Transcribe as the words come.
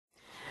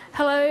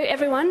Hello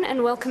everyone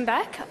and welcome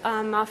back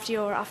after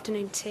your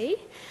afternoon tea.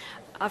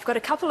 I've got a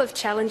couple of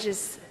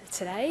challenges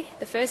today.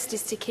 The first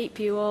is to keep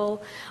you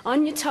all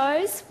on your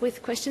toes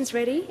with questions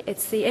ready.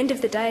 It's the end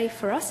of the day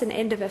for us, an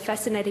end of a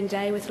fascinating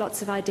day with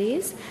lots of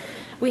ideas.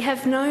 We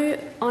have no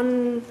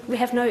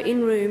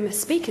in-room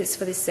speakers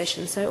for this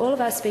session, so all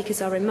of our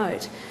speakers are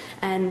remote,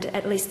 and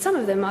at least some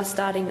of them are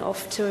starting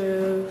off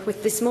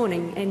with this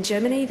morning. In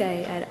Germany,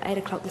 they at 8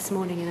 o'clock this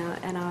morning,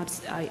 and our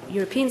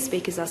European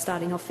speakers are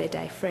starting off their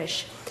day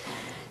fresh.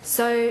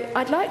 So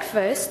I'd like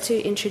first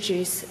to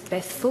introduce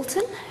Beth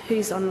Fulton,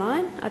 who's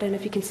online. I don't know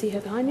if you can see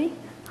her behind me.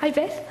 Hi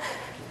Beth,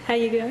 how are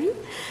you going?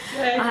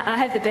 I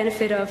have the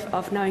benefit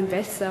of knowing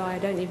Beth, so I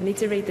don't even need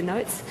to read the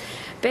notes.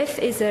 Beth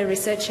is a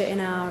researcher in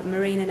our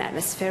marine and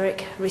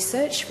atmospheric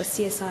research for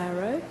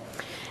CSIRO.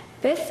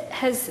 Beth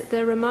has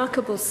the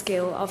remarkable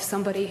skill of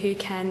somebody who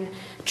can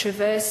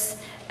traverse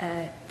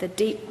the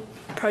deep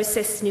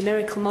process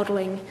numerical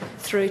modelling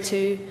through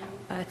to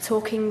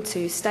talking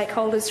to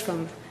stakeholders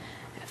from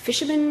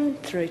fishermen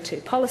through to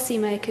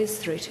policymakers,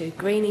 through to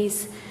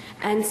greenies,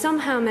 and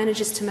somehow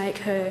manages to make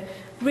her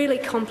really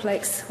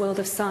complex world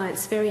of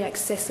science very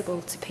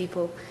accessible to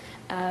people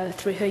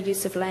through her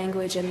use of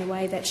language and the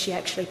way that she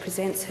actually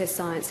presents her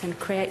science and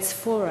creates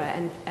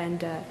fora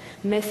and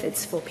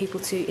methods for people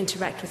to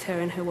interact with her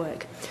and her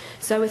work.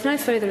 So with no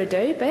further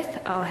ado, Beth,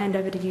 I'll hand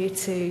over to you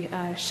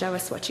to show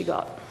us what you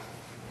got.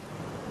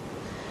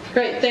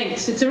 Great,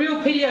 thanks. It's a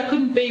real pity I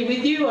couldn't be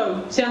with you.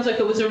 It sounds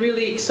like it was a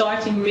really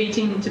exciting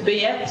meeting to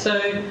be at,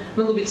 so I'm a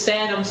little bit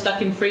sad I'm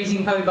stuck in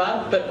freezing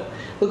Hobart, but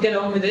we'll get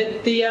on with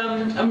it.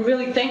 I'm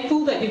really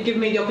thankful that you've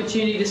given me the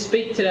opportunity to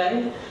speak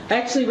today. I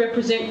actually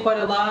represent quite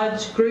a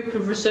large group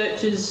of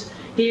researchers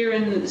here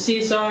in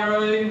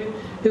CSIRO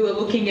who are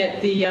looking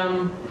at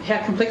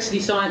how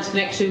complexity science can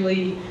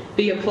actually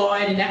be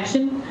applied in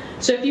action.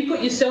 So if you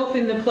put yourself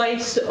in the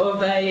place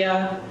of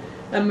a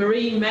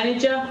marine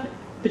manager,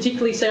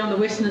 particularly say on the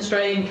Western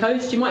Australian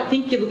coast, you might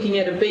think you're looking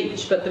at a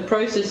beach, but the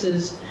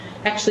processes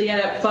actually add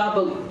up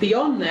far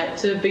beyond that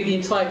to be the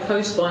entire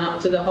coastline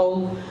up to the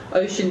whole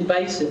ocean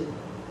basin.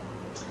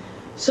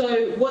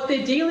 So what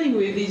they're dealing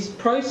with is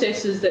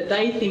processes that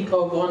they think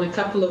of on a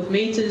couple of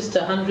metres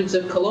to hundreds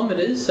of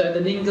kilometres, so the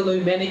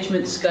Ningaloo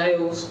management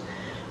scales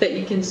that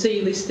you can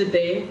see listed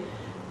there.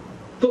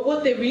 But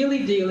what they're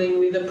really dealing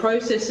with are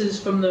processes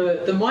from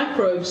the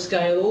microbe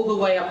scale all the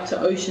way up to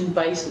ocean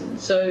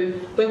basins. So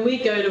when we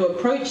go to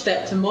approach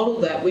that, to model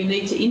that, we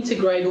need to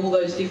integrate all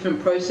those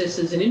different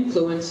processes and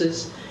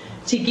influences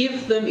to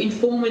give them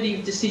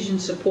informative decision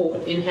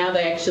support in how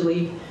they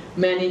actually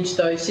manage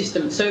those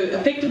systems. So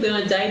effectively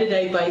on a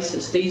day-to-day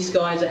basis, these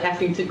guys are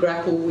having to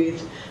grapple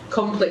with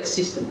complex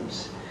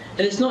systems.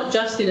 And it's not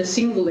just in a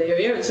single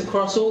area, it's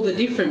across all the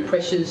different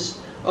pressures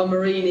on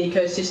marine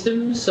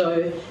ecosystems,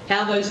 so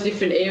how those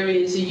different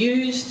areas are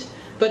used,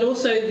 but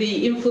also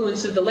the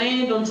influence of the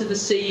land onto the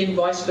sea and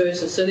vice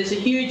versa. So there's a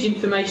huge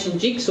information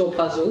jigsaw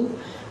puzzle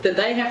that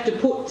they have to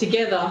put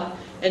together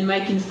and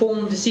make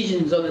informed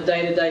decisions on a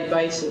day-to-day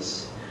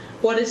basis.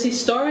 What has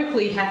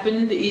historically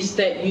happened is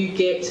that you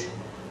get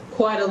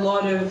quite a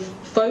lot of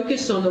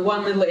focus on the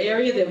one little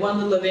area, their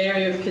one little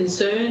area of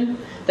concern.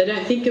 They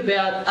don't think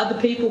about other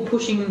people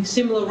pushing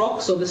similar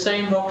rocks or the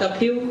same rock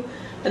uphill,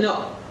 and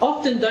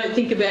often don't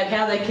think about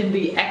how they can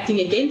be acting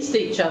against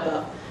each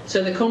other.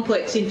 So the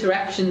complex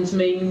interactions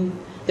mean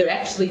they're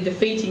actually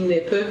defeating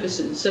their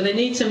purposes. So they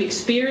need some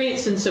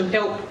experience and some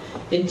help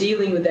in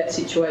dealing with that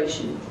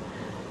situation.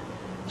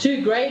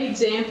 Two great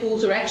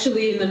examples are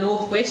actually in the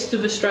northwest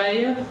of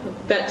Australia.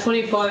 About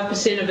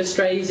 25% of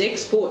Australia's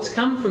exports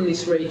come from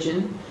this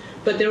region,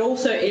 but there are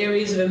also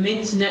areas of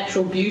immense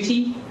natural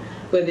beauty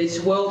where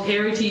there's World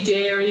Heritage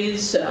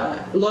areas,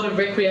 a lot of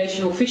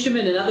recreational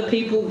fishermen and other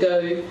people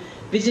go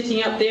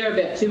visiting up there,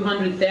 about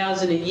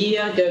 200,000 a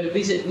year, go to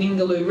visit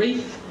Ningaloo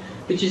Reef,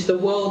 which is the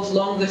world's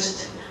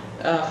longest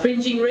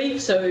fringing reef.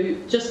 So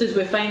just as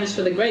we're famous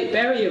for the Great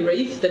Barrier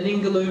Reef, the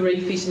Ningaloo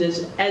Reef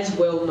isn't as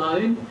well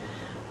known,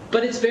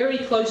 but it's very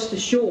close to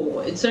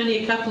shore. It's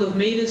only a couple of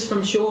metres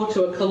from shore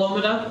to a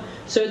kilometre,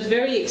 so it's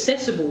very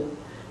accessible.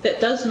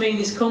 That does mean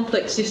this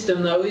complex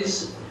system, though,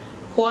 is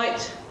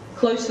quite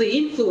closely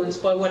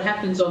influenced by what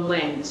happens on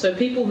land. So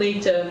people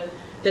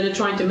that are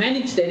trying to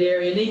manage that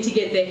area need to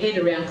get their head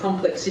around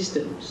complex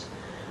systems.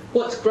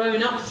 What's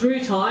grown up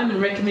through time and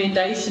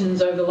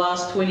recommendations over the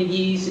last 20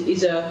 years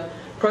is a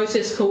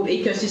process called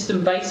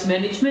ecosystem-based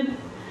management.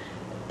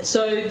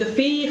 So the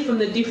fear from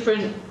the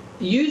different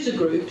user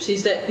groups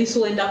is that this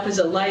will end up as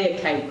a layer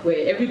cake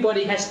where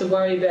everybody has to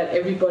worry about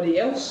everybody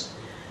else,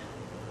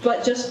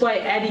 but just by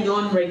adding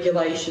on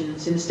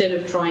regulations instead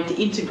of trying to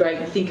integrate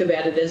and think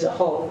about it as a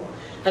whole.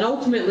 And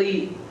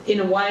ultimately, in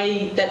a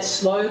way, that's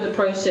slowed the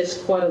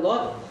process quite a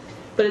lot,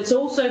 but it's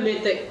also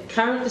meant that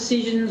current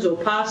decisions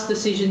or past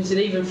decisions and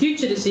even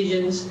future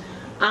decisions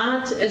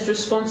aren't as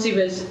responsive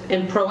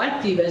and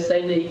proactive as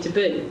they need to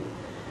be.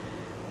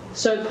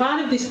 So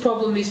part of this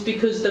problem is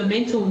because the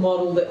mental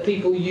model that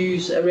people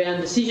use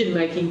around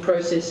decision-making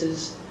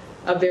processes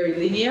are very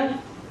linear.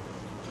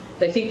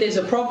 They think there's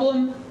a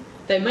problem,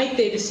 they make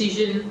their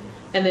decision,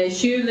 and they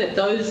assume that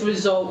those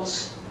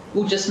results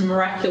will just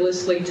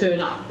miraculously turn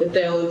up, that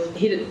they'll have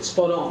hit it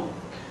spot on.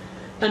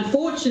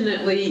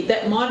 Unfortunately,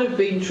 that might have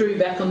been true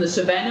back on the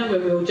savannah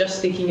when we were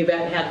just thinking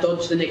about how to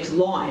dodge the next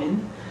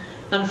lion.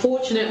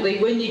 Unfortunately,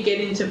 when you get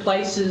into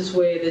places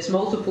where there's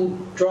multiple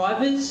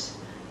drivers,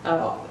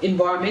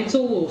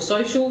 environmental or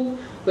social,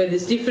 where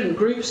there's different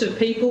groups of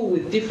people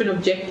with different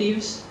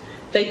objectives,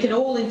 they can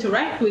all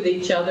interact with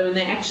each other, and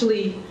they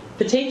actually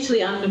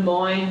potentially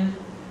undermine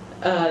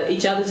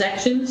each other's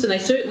actions, and they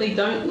certainly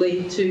don't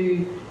lead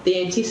to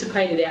the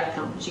anticipated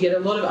outcomes. You get a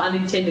lot of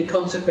unintended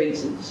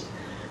consequences.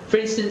 For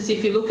instance,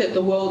 if you look at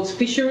the world's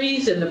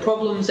fisheries and the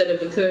problems that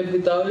have occurred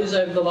with those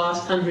over the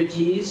last 100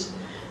 years,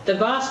 the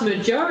vast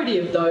majority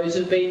of those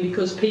have been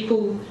because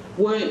people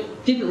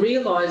didn't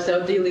realise they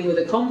were dealing with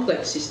a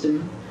complex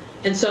system,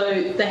 and so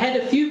they had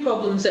a few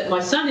problems that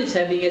my son is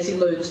having as he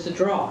learns to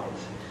drive.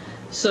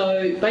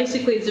 So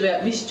basically it's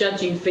about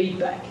misjudging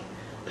feedback.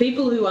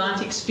 People who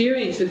aren't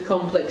experienced with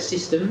complex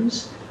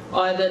systems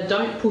either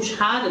don't push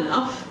hard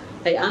enough,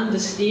 they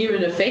understeer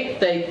in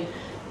effect, they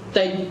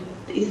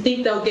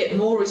think they'll get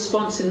more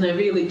response than they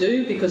really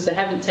do because they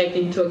haven't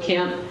taken into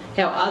account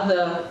how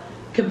other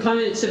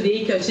components of the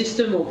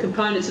ecosystem or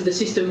components of the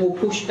system will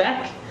push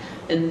back,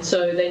 and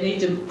so they need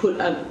to put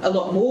a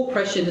lot more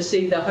pressure to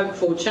see the hoped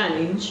for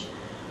change.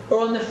 Or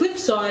on the flip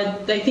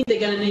side, they think they're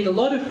going to need a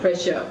lot of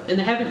pressure and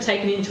they haven't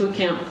taken into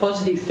account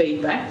positive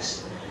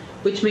feedbacks,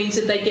 which means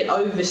that they get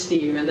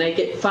oversteer and they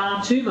get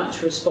far too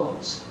much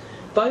response.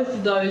 Both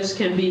of those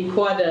can be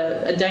quite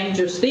a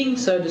dangerous thing,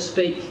 so to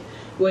speak,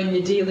 when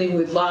you're dealing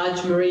with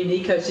large marine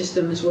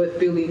ecosystems worth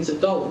billions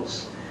of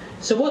dollars.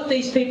 So what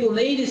these people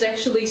need is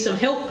actually some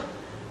help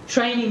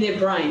training their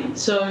brain.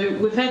 So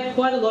we've had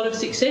quite a lot of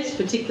success,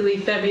 particularly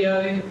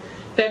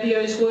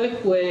Fabio's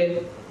work,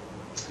 where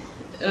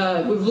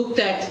we've looked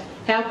at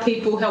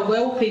how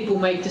well people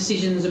make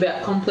decisions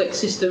about complex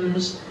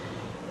systems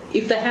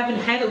if they haven't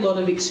had a lot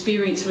of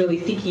experience really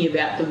thinking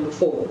about them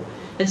before.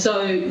 And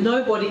so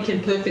nobody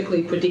can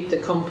perfectly predict a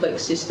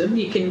complex system.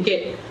 You can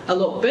get a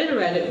lot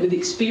better at it with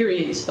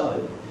experience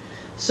though.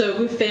 So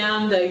we've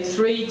found a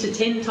 3 to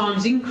 10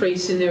 times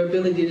increase in their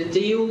ability to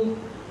deal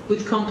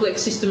with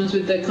complex systems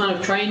with the kind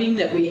of training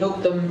that we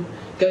help them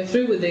go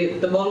through with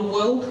the model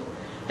world.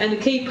 And the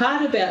key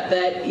part about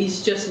that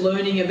is just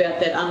learning about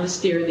that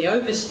understeer and the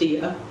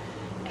oversteer,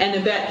 and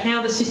about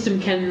how the system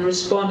can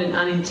respond in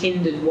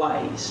unintended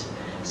ways.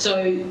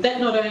 So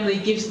that not only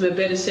gives them a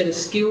better set of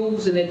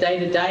skills in their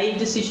day-to-day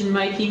decision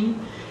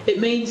making, it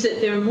means that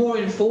they're a more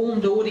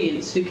informed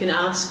audience who can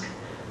ask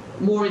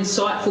more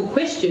insightful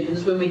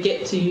questions when we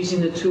get to using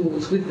the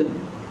tools with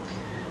them.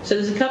 So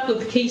there's a couple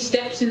of key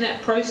steps in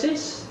that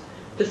process.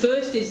 The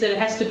first is that it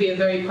has to be a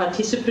very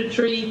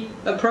participatory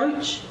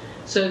approach.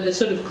 So the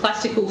sort of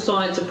classical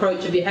science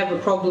approach, if you have a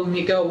problem,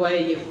 you go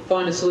away, you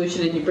find a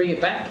solution and you bring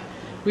it back,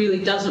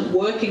 really doesn't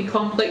work in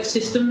complex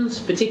systems,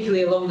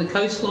 particularly along the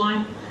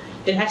coastline.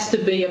 It has to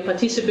be a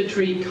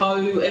participatory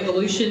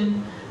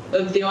co-evolution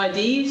of the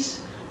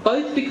ideas,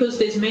 both because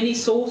there's many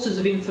sources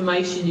of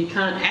information you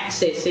can't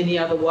access any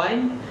other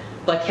way,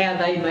 like how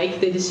they make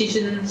their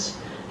decisions,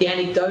 the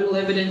anecdotal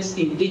evidence,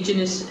 the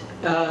indigenous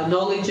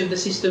knowledge of the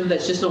system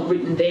that's just not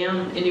written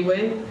down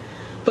anywhere.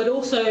 But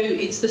also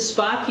it's the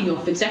sparking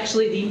off, it's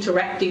actually the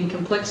interacting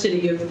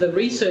complexity of the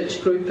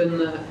research group and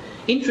the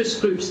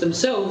interest groups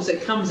themselves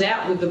that comes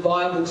out with the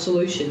viable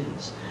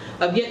solutions.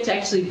 I've yet to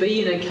actually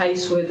be in a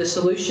case where the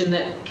solution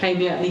that came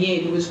out in the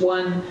end was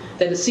one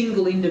that a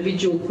single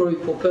individual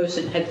group or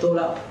person had thought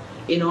up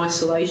in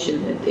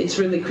isolation. It's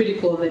really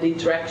critical in that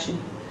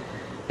interaction.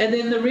 And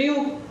then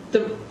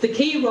the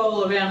key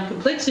role around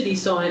complexity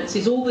science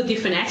is all the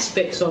different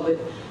aspects of it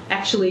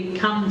actually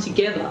come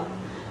together.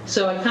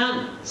 So I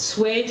can't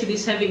swear to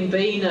this having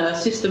been a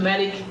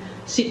systematic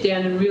sit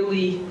down and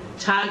really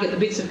target the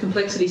bits of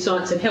complexity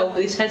science that help.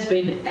 This has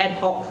been ad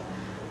hoc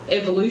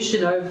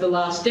evolution over the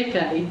last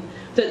decade,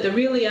 that there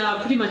really are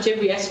pretty much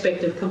every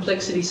aspect of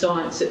complexity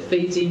science that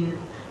feeds in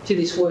to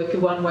this work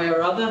in one way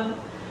or other,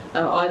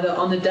 either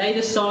on the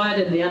data side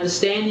and the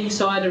understanding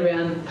side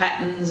around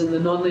patterns and the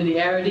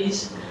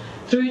nonlinearities,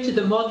 through to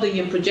the modelling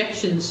and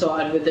projection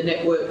side with the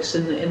networks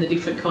and the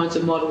different kinds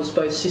of models,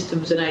 both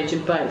systems and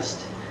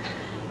agent-based.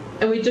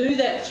 And we do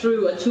that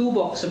through a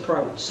toolbox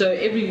approach. So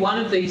every one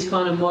of these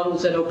kind of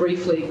models that I'll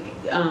briefly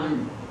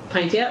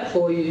paint out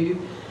for you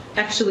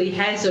actually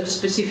has a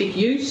specific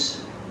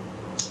use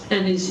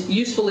and is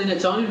useful in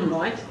its own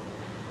right.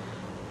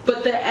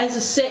 But that as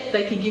a set,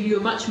 they can give you a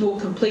much more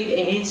complete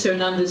answer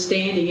and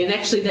understanding, and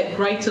actually that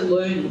greater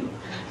learning.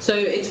 So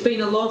it's been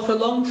for a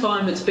long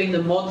time, it's been the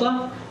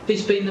modeller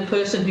who's been the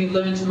person who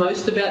learns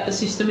most about the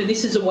system, and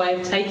this is a way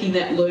of taking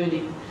that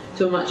learning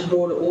to a much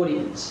broader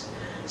audience.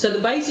 So the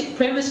basic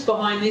premise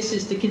behind this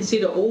is to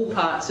consider all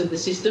parts of the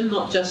system,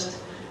 not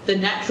just the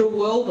natural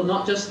world or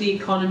not just the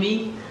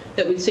economy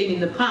that we've seen in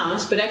the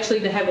past, but actually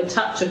to have a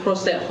touch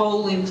across that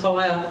whole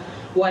entire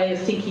way of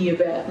thinking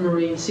about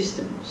marine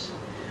systems.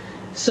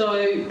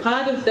 So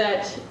part of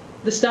that,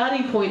 the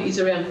starting point is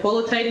around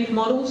qualitative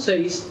models. So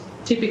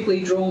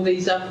typically draw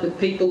these up with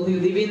people who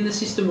live in the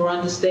system or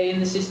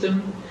understand the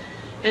system.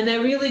 And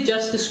they're really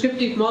just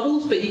descriptive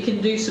models, but you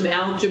can do some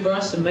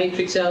algebra, some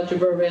matrix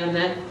algebra around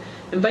that.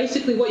 And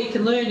basically what you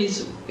can learn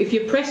is if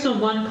you press on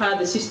one part of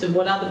the system,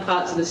 what other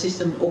parts of the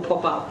system will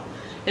pop up.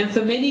 And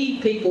for many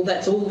people,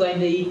 that's all they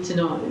need to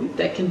know.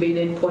 That can be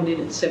an endpoint in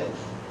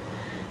itself.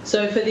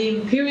 So for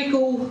the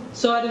empirical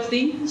side of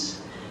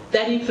things,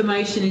 that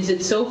information is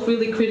itself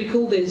really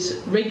critical. There's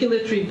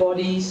regulatory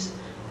bodies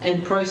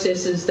and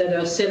processes that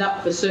are set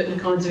up for certain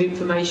kinds of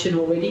information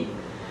already.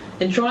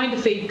 And trying to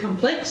feed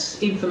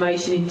complex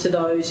information into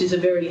those is a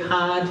very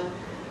hard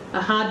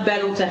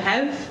battle to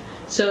have.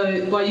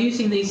 So by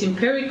using these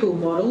empirical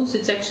models,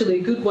 it's actually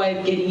a good way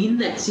of getting in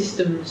that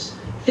system's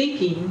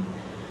thinking,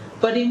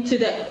 but into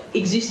that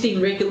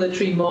existing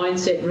regulatory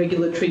mindset and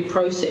regulatory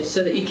process,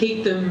 so that you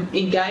keep them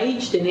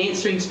engaged and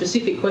answering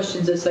specific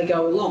questions as they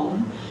go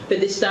along, but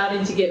they're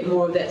starting to get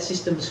more of that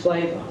system's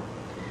flavour.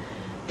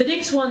 The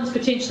next one's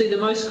potentially the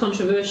most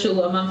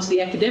controversial amongst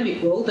the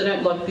academic world. They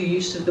don't like the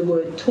use of the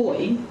word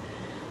toy.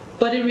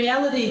 But in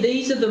reality,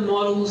 these are the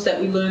models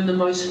that we learn the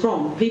most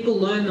from. People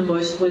learn the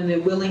most when they're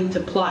willing to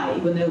play,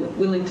 when they're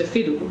willing to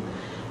fiddle.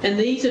 And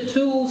these are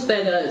tools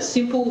that are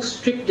simple,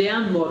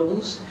 stripped-down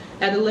models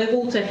at a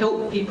level to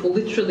help people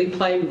literally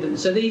play with them.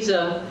 So these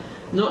are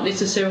not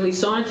necessarily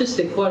scientists.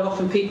 They're quite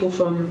often people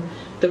from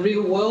the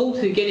real world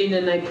who get in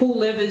and they pull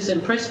levers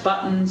and press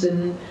buttons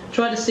and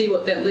try to see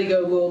what that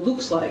Lego world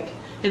looks like.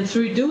 And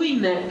through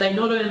doing that, they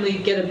not only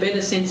get a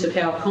better sense of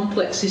how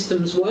complex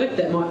systems work,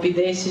 that might be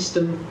their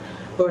system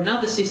or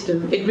another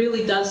system, it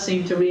really does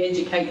seem to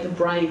re-educate the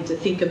brain to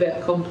think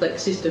about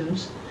complex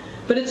systems.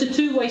 But it's a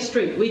two-way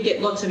street. We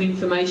get lots of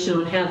information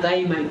on how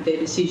they make their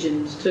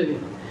decisions too.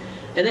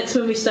 And that's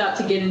when we start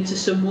to get into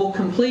some more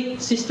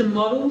complete system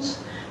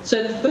models.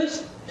 So the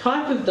first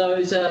type of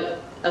those are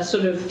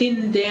sort of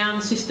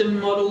thinned-down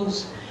system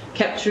models,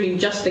 capturing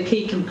just the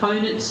key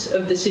components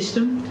of the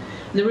system.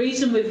 And the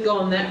reason we've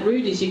gone that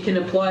route is you can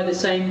apply the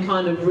same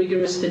kind of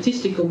rigorous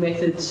statistical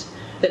methods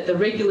that the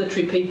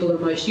regulatory people are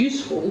most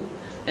useful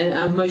and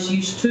are most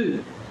used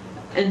to.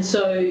 And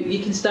so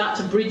you can start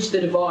to bridge the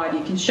divide.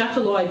 You can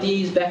shuttle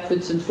ideas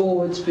backwards and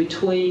forwards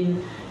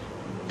between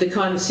the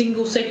kind of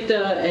single sector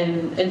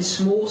and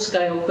small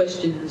scale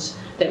questions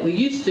that we're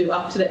used to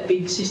up to that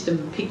big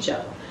system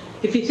picture.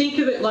 If you think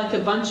of it like a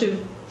bunch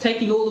of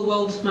taking all the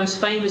world's most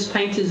famous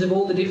painters of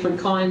all the different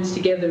kinds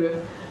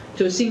together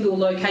to a single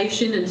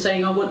location and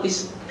saying, I want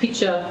this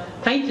picture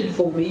painted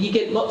for me, you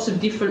get lots of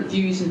different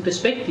views and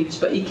perspectives,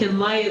 but you can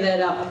layer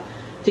that up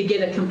to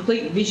get a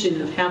complete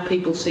vision of how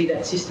people see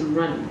that system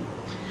running.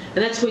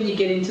 And that's when you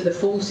get into the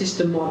full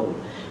system model.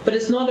 But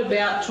it's not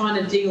about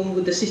trying to deal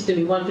with the system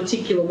in one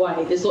particular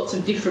way. There's lots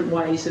of different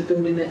ways of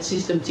building that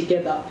system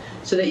together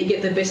so that you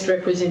get the best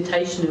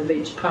representation of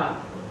each part.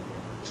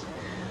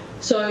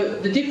 So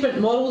the different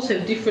models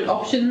have different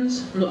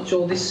options. I'm not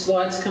sure this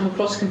slide's come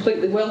across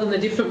completely well in the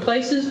different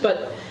places,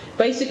 but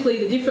basically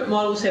the different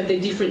models have their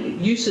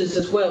different uses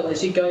as well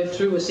as you go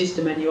through a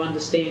system and you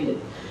understand it.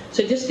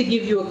 So just to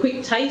give you a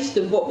quick taste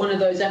of what one of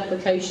those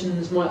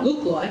applications might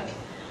look like,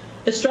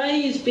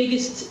 Australia's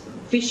biggest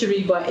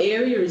fishery by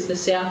area is the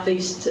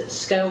southeast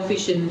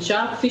scalefish and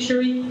shark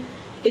fishery.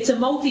 It's a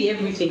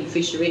multi-everything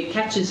fishery. It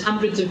catches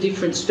hundreds of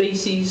different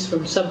species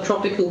from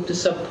subtropical to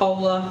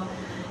subpolar.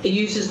 It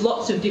uses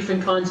lots of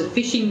different kinds of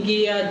fishing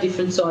gear,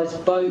 different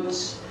sized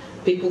boats,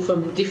 people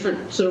from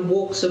different sort of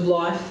walks of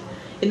life.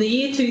 In the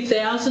year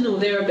 2000 or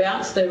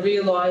thereabouts, they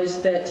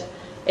realised that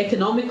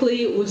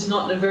economically it was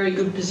not in a very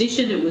good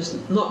position. It was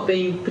not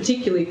being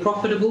particularly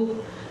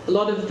profitable. A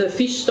lot of the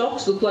fish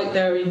stocks looked like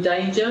they were in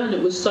danger, and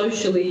it was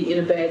socially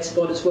in a bad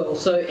spot as well.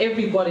 So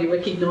everybody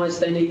recognised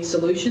they need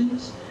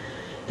solutions.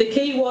 The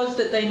key was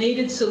that they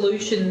needed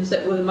solutions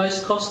that were the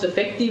most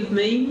cost-effective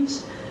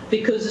means,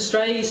 because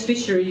Australia's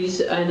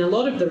fisheries and a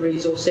lot of the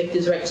resource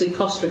sectors are actually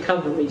cost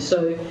recovery.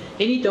 So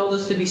any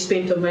dollars to be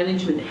spent on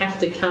management have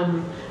to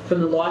come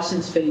from the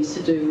licence fees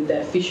to do with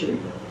that fishery.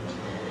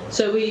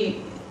 So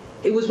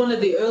it was one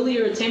of the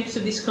earlier attempts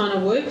of this kind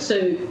of work, so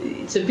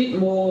it's a bit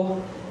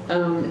more,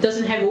 it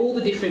doesn't have all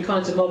the different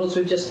kinds of models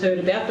we've just heard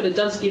about, but it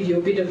does give you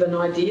a bit of an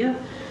idea.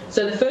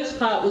 So the first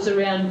part was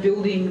around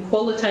building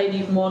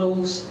qualitative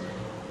models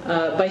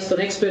based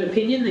on expert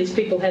opinion. These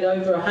people had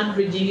over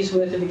 100 years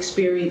worth of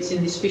experience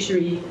in this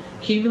fishery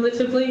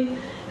cumulatively.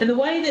 And the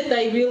way that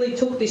they really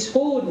took this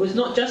forward was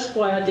not just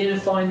by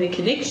identifying the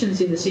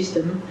connections in the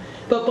system,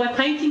 but by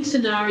painting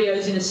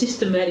scenarios in a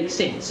systematic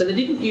sense. So they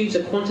didn't use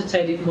a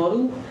quantitative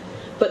model,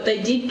 but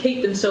they did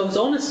keep themselves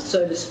honest,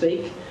 so to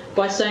speak,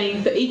 by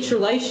saying for each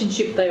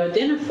relationship they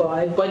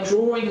identified, by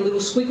drawing a little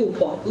squiggle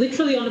plot,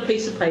 literally on a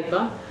piece of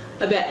paper,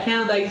 about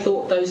how they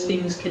thought those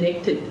things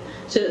connected,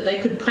 so that they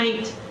could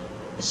paint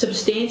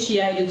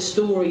substantiated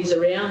stories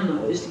around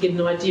those to get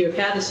an idea of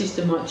how the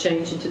system might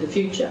change into the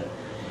future.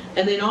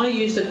 And then I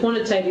used a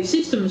quantitative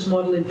systems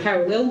model in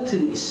parallel to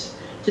this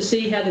to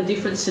see how the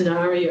different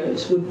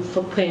scenarios would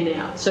pan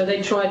out. So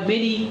they tried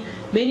many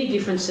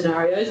different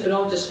scenarios, but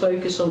I'll just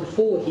focus on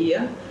 4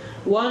 here.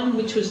 One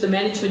which was the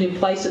management in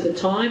place at the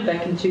time,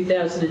 back in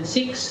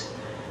 2006.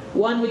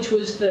 One which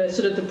was the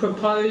sort of the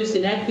proposed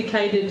and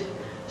advocated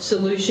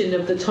solution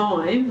of the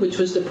time, which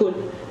was to put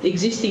the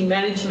existing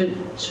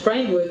management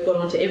framework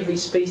onto every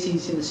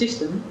species in the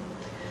system.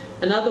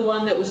 Another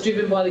one that was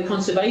driven by the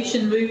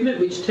conservation movement,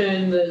 which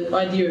turned the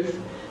idea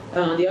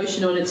of the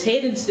ocean on its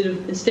head.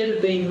 Instead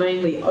of being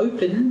mainly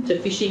open to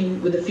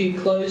fishing with a few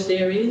closed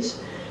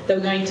areas, they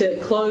were going to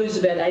close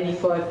about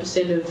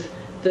 85% of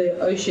the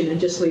ocean and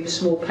just leave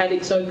small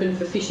paddocks open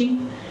for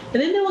fishing.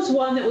 And then there was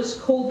one that was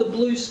called the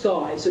blue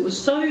skies. It was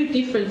so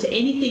different to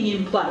anything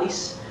in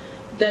place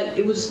that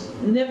it was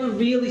never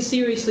really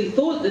seriously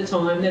thought at the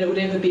time that it would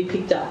ever be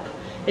picked up.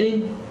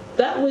 And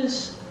that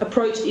was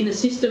approached in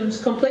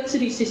a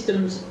complexity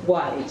systems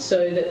way,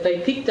 so that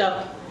they picked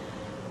up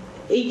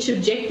each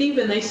objective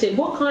and they said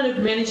what kind of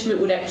management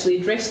would actually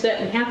address that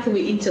and how can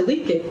we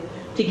interlink it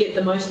to get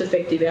the most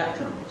effective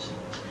outcomes.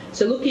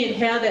 So looking at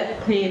how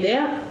that panned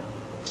out,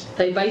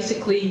 they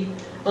basically,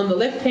 on the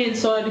left-hand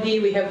side of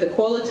here, we have the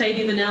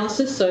qualitative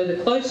analysis. So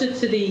the closer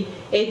to the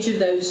edge of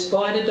those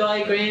spider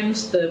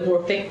diagrams, the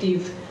more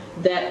effective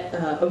that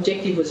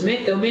objective was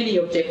met. There were many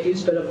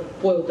objectives, but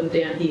I've boiled them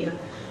down here.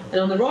 And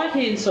on the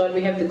right-hand side,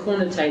 we have the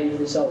quantitative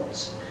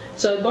results.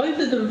 So both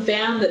of them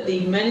found that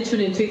the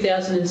management in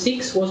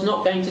 2006 was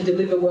not going to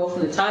deliver well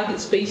from the target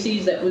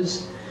species, that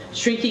was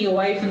shrinking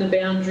away from the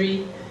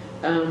boundary.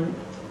 And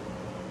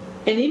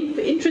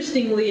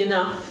interestingly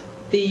enough,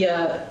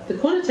 the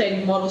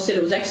quantitative model said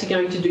it was actually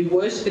going to do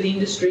worse for the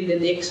industry than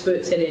the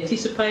experts had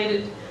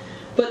anticipated,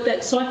 but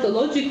that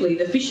psychologically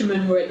the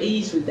fishermen were at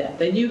ease with that.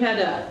 They knew how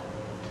to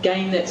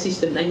game that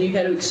system, they knew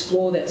how to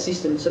explore that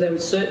system, so they were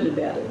certain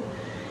about it.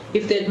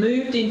 If they'd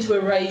moved into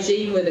a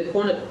regime where the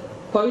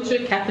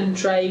quota, cap and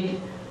trade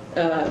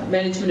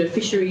management of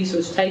fisheries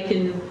was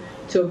taken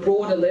to a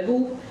broader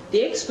level,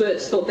 the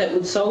experts thought that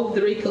would solve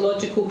their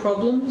ecological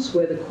problems,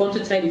 where the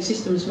quantitative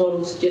systems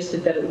model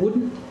suggested that it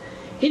wouldn't.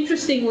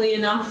 Interestingly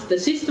enough, the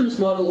systems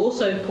model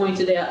also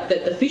pointed out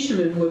that the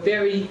fishermen would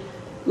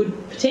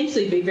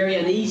potentially be very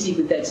uneasy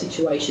with that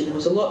situation. There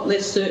was a lot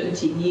less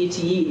certainty year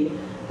to year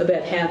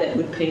about how that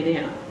would pan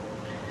out.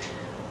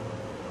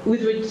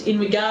 In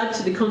regard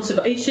to the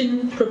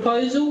conservation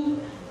proposal,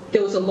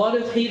 there was a lot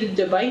of heated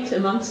debate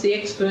amongst the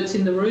experts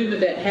in the room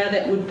about how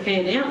that would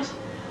pan out.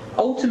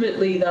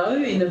 Ultimately,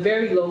 though, in the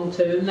very long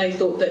term, they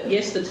thought that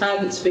yes, the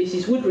target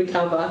species would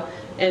recover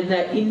and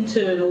that in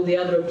turn all the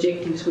other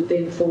objectives would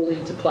then fall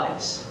into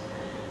place.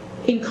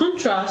 In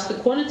contrast, the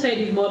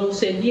quantitative model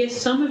said yes,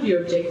 some of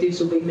your objectives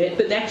will be met,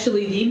 but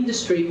actually the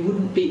industry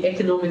wouldn't be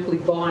economically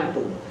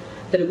viable,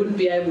 that it wouldn't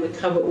be able to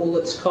cover all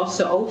its costs,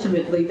 so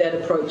ultimately that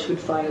approach would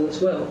fail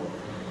as well.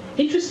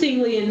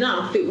 Interestingly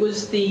enough, it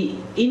was the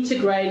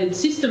integrated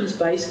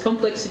systems-based,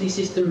 complexity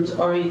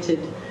systems-oriented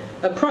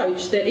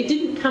approach that it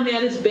didn't come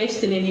out as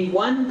best in any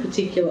one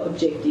particular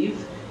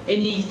objective.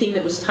 Anything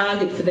that was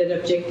targeted for that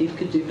objective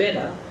could do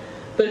better.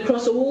 But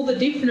across all the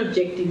different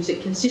objectives,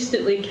 it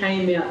consistently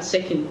came out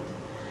second.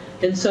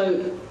 And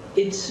so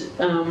it's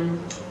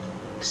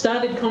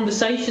started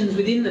conversations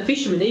within the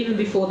fishermen even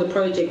before the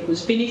project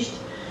was finished.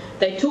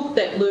 They took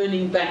that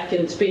learning back,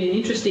 and it's been an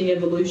interesting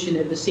evolution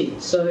ever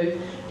since. So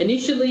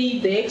initially,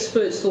 the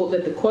experts thought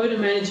that the quota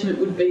management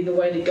would be the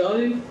way to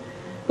go.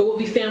 But what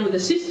we found with the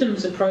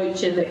systems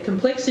approach and that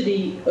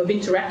complexity of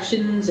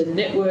interactions and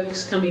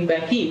networks coming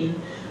back in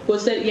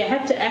was that you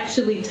had to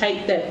actually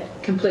take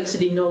that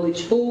complexity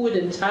knowledge forward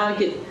and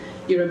target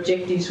your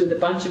objectives with a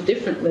bunch of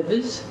different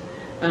levers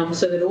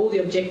so that all the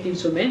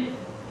objectives were met.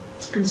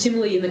 And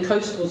similarly, in the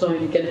coastal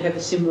zone, you're going to have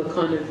a similar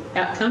kind of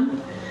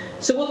outcome.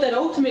 So what that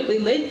ultimately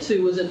led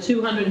to was a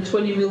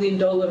 $220 million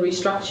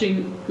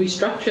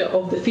restructure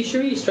of the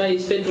fishery,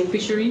 Australia's federal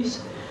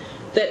fisheries,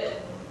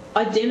 that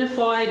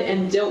identified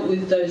and dealt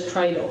with those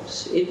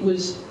trade-offs. It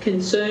was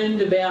concerned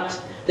about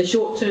the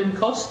short-term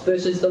cost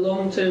versus the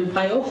long-term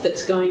payoff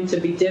that's going to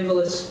be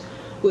devilish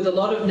with a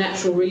lot of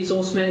natural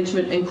resource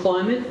management and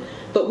climate.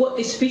 But what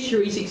this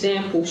fisheries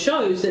example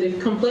shows that if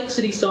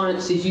complexity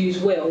science is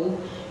used well,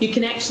 you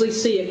can actually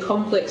see a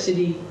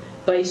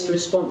complexity-based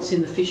response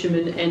in the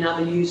fishermen and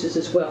other users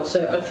as well.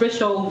 So a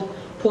threshold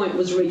point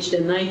was reached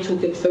and they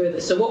took it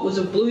further. So what was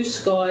a blue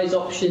skies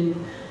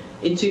option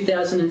in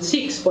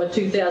 2006, by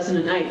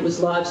 2008 was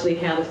largely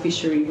how the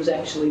fishery was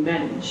actually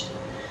managed.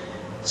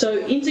 So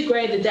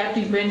integrated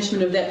adaptive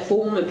management of that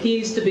form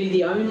appears to be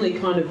the only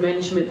kind of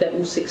management that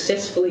will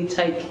successfully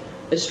take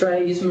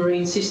Australia's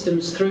marine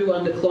systems through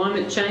under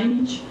climate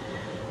change.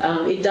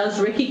 It does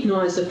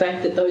recognise the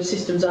fact that those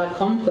systems are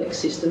complex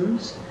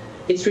systems.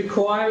 It's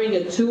requiring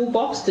a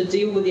toolbox to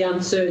deal with the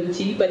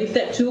uncertainty, but if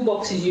that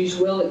toolbox is used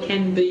well, it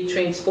can be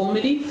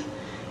transformative.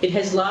 It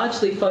has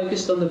largely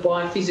focused on the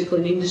biophysical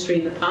and industry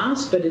in the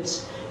past, but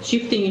it's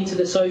shifting into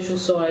the social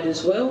side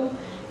as well,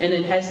 and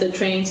it has the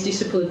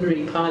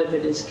transdisciplinary part of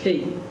it as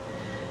key.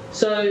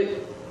 So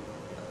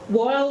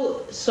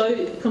while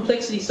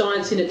complexity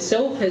science in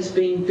itself has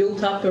been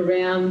built up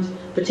around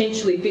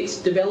potentially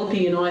bits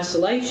developing in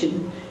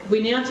isolation, if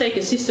we now take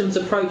a systems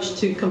approach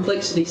to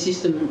complexity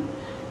system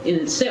in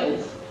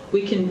itself,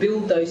 we can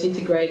build those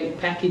integrated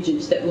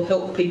packages that will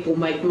help people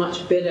make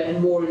much better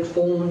and more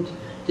informed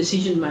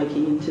decision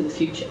making into the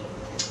future.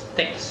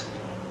 Thanks.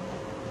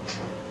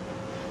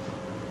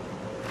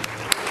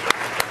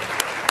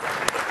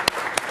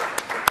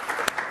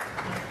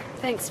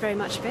 Thanks very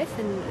much, Beth,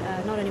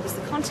 and not only was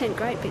the content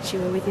great, but you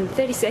were within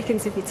 30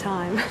 seconds of your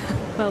time.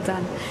 Well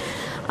done.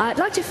 I'd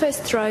like to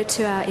first throw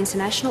to our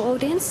international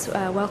audience,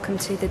 welcome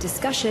to the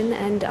discussion,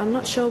 and I'm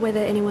not sure whether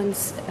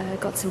anyone's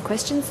got some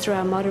questions through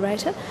our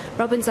moderator.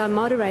 Robin's our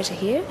moderator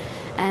here,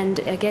 and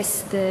I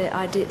guess the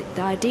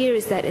idea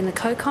is that in the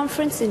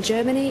co-conference in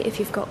Germany, if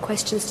you've got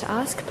questions to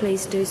ask,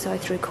 please do so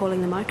through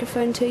calling the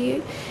microphone to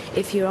you.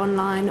 If you're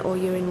online or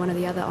you're in one of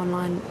the other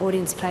online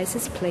audience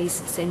places, please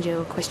send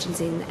your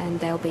questions in and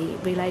they'll be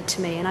relayed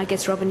to me. And I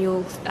guess, Robin,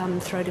 you'll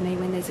throw to me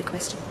when there's a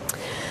question.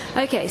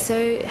 Okay,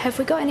 so have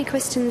we got any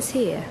questions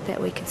here that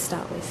we could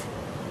start with?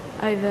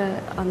 Over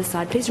on the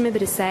side. Please remember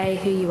to say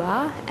who you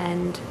are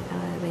and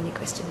then your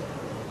question.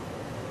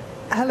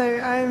 Hello,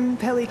 I'm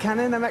Pelly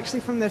Cannon. I'm actually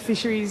from the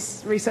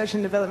Fisheries Research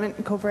and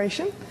Development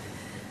Corporation.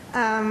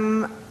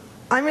 I'm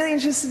really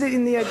interested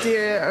in the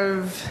idea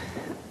of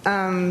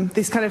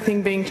this kind of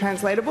thing being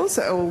translatable,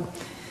 so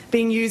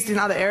being used in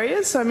other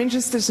areas. So I'm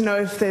interested to know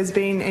if there's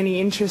been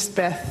any interest,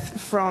 Beth,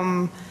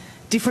 from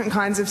different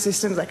kinds of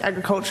systems like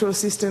agricultural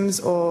systems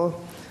or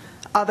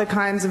other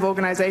kinds of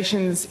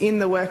organisations in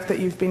the work that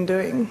you've been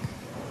doing?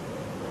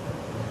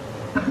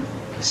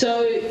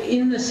 So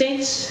in the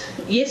sense,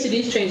 yes, it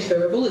is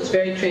transferable. It's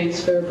very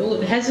transferable.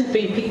 It hasn't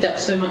been picked up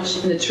so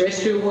much in the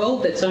terrestrial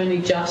world. That's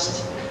only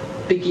just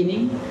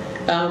beginning.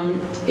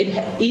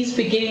 It is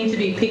beginning to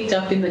be picked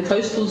up in the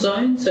coastal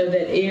zone, so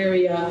that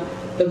area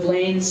of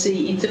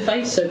land-sea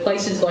interface. So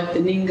places like the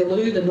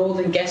Ningaloo, the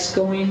Northern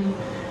Gascoyne,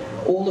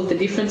 all of the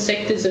different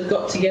sectors have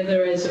got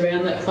together as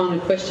around that kind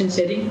of question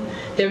setting.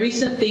 There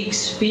isn't the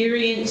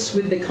experience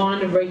with the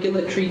kind of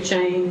regulatory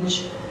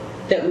change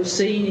that we've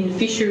seen in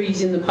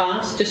fisheries in the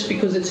past, just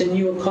because it's a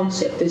newer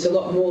concept. There's a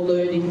lot more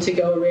learning to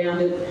go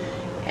around it,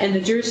 and the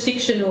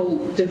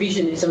jurisdictional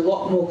division is a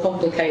lot more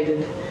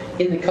complicated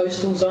in the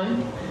coastal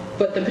zone,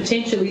 but the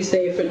potential is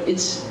there for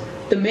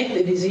the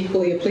method is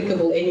equally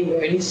applicable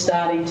anywhere and is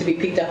starting to be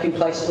picked up in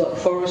places like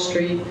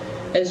forestry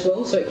as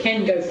well, so it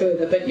can go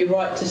further. But you're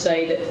right to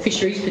say that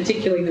fisheries,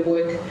 particularly the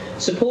work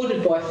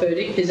supported by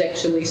FERDIC, has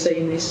actually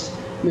seen this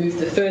move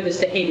the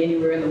furthest ahead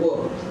anywhere in the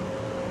world.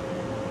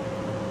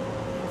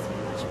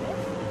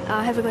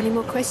 Have we got any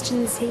more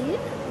questions here?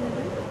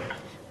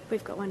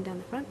 We've got one down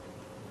the front.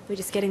 We're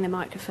just getting the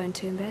microphone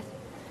to him, Beth.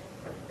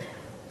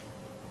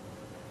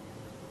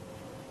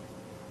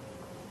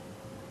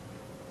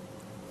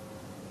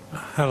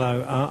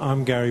 Hello,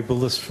 I'm Gary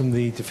Bullis from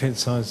the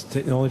Defence Science and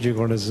Technology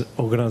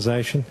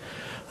Organisation.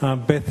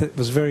 Beth, it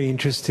was very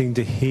interesting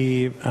to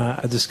hear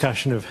a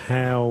discussion of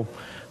how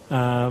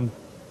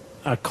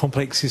a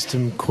complex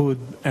system could,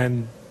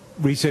 and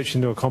research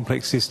into a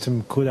complex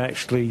system could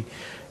actually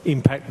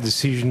impact the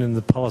decision and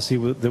the policy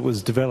that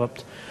was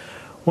developed.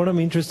 What I'm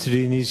interested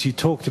in is you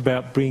talked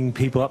about bringing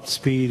people up to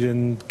speed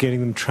and getting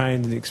them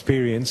trained and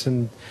experienced,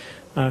 and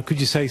could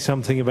you say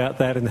something about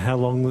that and how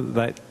long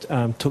that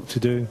took to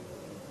do?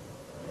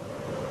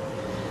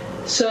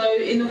 So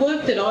in the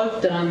work that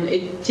I've done,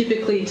 it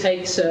typically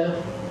takes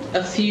a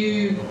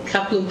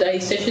couple of day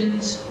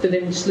sessions for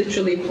them just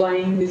literally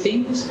playing with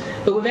things.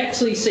 But we've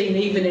actually seen,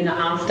 even in a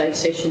half-day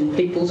session,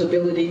 people's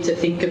ability to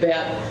think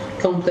about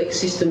complex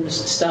systems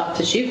start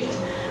to shift.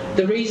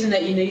 The reason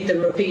that you need the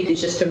repeat is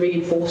just to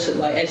reinforce it,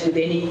 like as with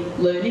any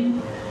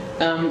learning.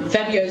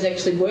 Fabio's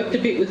actually worked a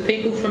bit with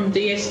people from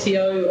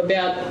DSTO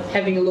about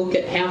having a look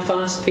at how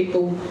fast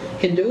people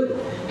can do it,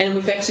 and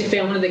we've actually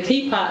found one of the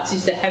key parts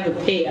is to have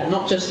a pair,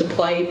 not just to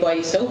play by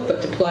yourself,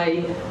 but to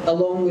play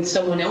along with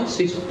someone else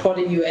who's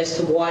prodding you as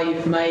to why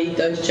you've made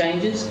those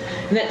changes.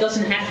 And that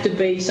doesn't have to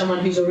be someone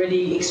who's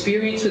already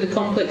experienced with a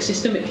complex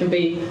system. It can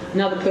be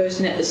another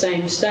person at the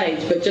same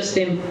stage, but just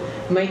them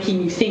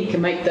making you think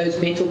and make those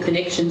mental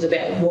connections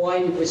about why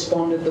you've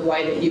responded the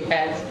way that you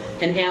have,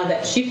 and how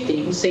that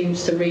shifting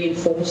seems to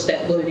reinforce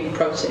that learning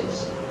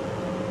process.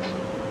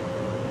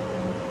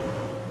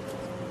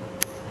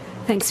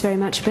 Thanks very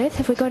much, Beth.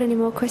 Have we got any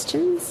more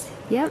questions?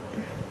 Yep.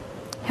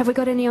 Have we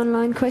got any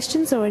online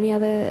questions or any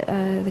other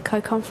the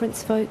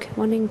co-conference folk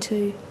wanting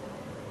to?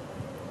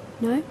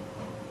 No?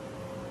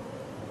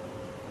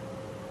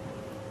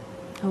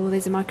 Oh, well,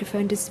 there's a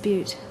microphone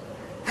dispute.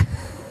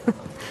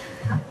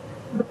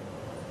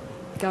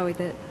 Go with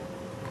it.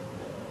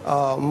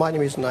 My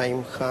name is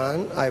Naeem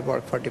Khan. I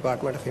work for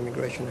Department of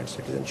Immigration and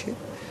Citizenship.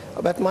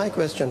 But my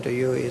question to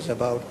you is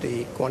about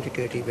the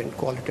quantitative and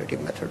qualitative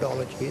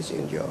methodologies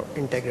in your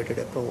integrated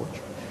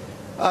approach.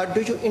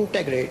 Do you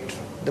integrate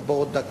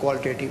both the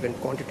qualitative and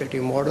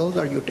quantitative models,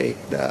 or you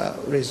take the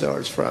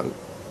results from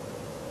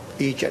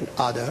each and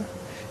other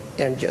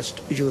and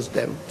just use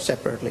them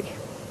separately?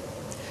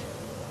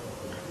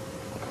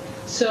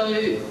 So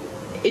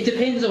it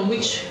depends on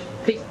which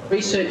piece of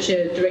research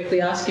you're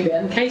directly asking about.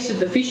 In the case of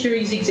the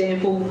fisheries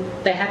example,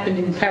 they happened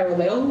in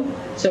parallel,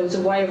 so it's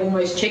a way of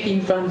almost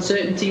checking for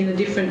uncertainty in the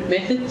different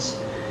methods.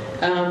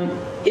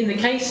 In the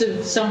case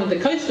of some of the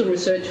coastal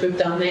research we've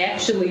done, they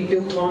actually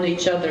built on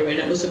each other, and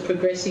it was a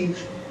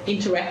progressive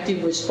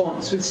interactive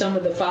response, with some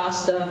of the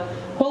faster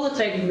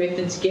qualitative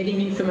methods getting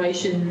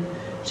information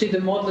to the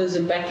modellers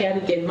and back out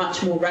again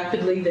much more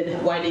rapidly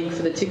than waiting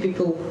for the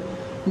typical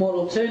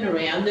model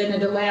turnaround. And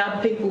it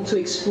allowed people to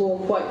explore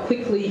quite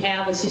quickly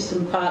how the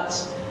system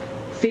parts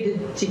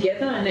fitted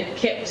together, and it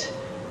kept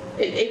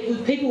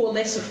people were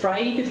less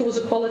afraid if it was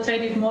a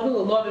qualitative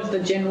model. A lot of the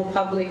general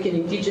public and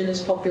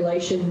Indigenous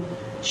population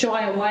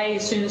shy away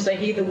as soon as they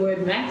hear the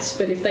word maths,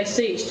 but if they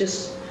see it's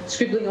just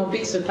scribbling on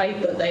bits of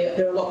paper,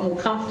 they're a lot more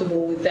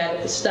comfortable with that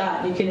at the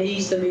start. You can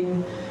ease them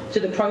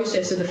into the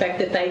process of the fact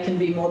that they can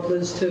be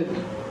modellers too.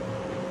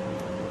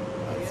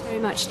 Thanks very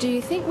much. Do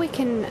you think we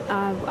can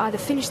either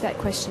finish that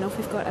question off?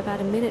 We've got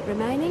about a minute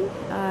remaining.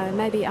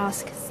 Maybe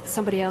ask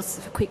somebody else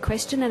a quick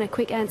question and a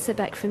quick answer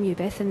back from you,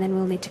 Beth, and then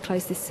we'll need to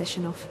close this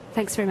session off.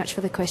 Thanks very much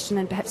for the question,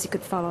 and perhaps you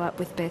could follow up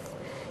with Beth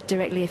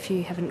directly if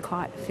you haven't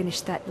quite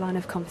finished that line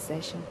of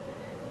conversation.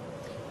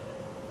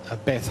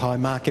 Beth, hi,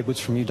 Mark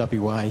Edwards from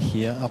UWA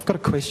here. I've got a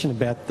question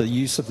about the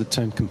use of the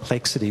term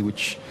complexity,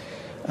 which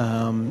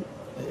I'm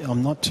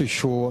not too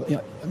sure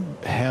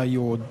how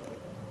you're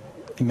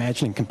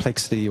imagining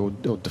complexity or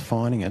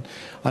defining it.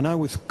 I know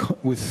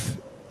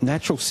with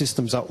natural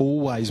systems are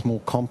always more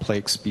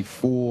complex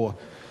before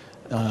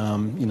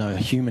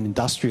human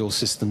industrial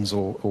systems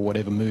or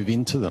whatever move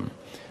into them.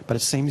 But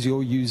it seems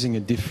you're using a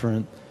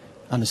different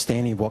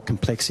understanding of what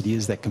complexity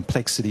is. That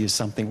complexity is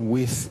something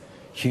with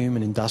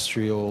human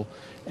industrial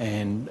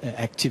and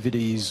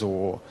activities,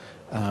 or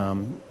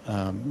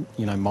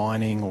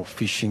mining or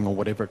fishing or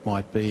whatever it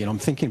might be. And I'm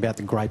thinking about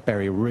the Great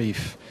Barrier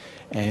Reef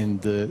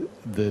and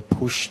the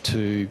push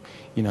to,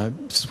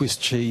 Swiss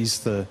cheese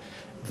the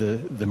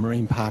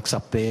marine parks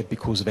up there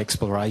because of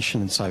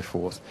exploration and so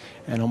forth.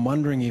 And I'm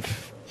wondering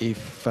if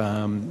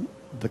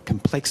the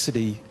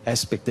complexity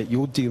aspect that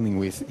you're dealing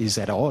with is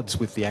at odds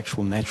with the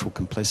actual natural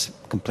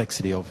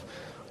complexity of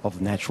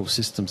natural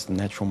systems, the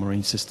natural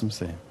marine systems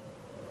there.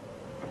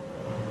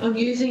 I'm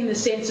using the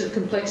sense of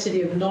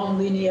complexity of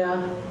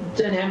non-linear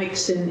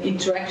dynamics and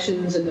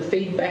interactions and the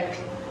feedback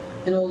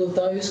and all of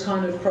those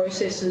kind of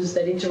processes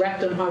that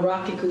interact on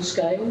hierarchical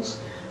scales.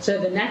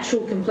 So the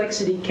natural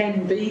complexity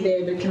can be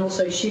there, but can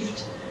also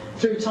shift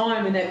through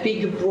time, and that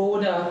bigger,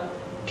 broader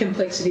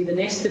complexity, the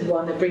nested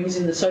one, that brings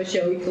in the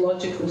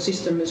socio-ecological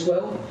system as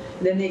well.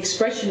 And then the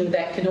expression of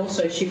that can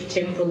also shift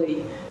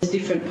temporally as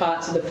different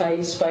parts of the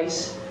phase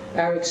space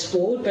are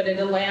explored, but it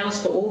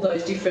allows for all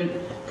those different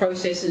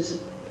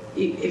processes.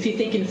 If you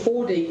think in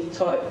 4D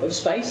type of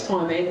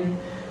space-time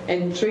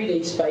and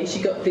 3D space,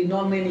 you've got the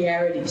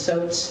non-linearity.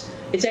 So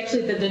it's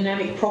actually the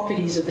dynamic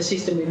properties of the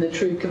system in the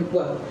true,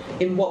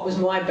 in what was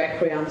my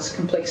background's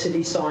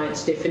complexity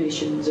science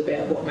definitions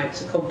about what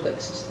makes a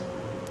complex system.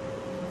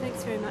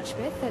 Thanks very much,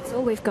 Beth. That's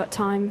all we've got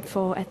time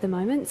for at the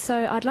moment.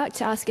 So I'd like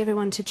to ask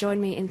everyone to join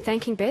me in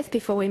thanking Beth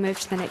before we move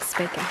to the next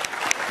speaker.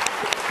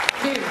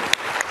 Thank you.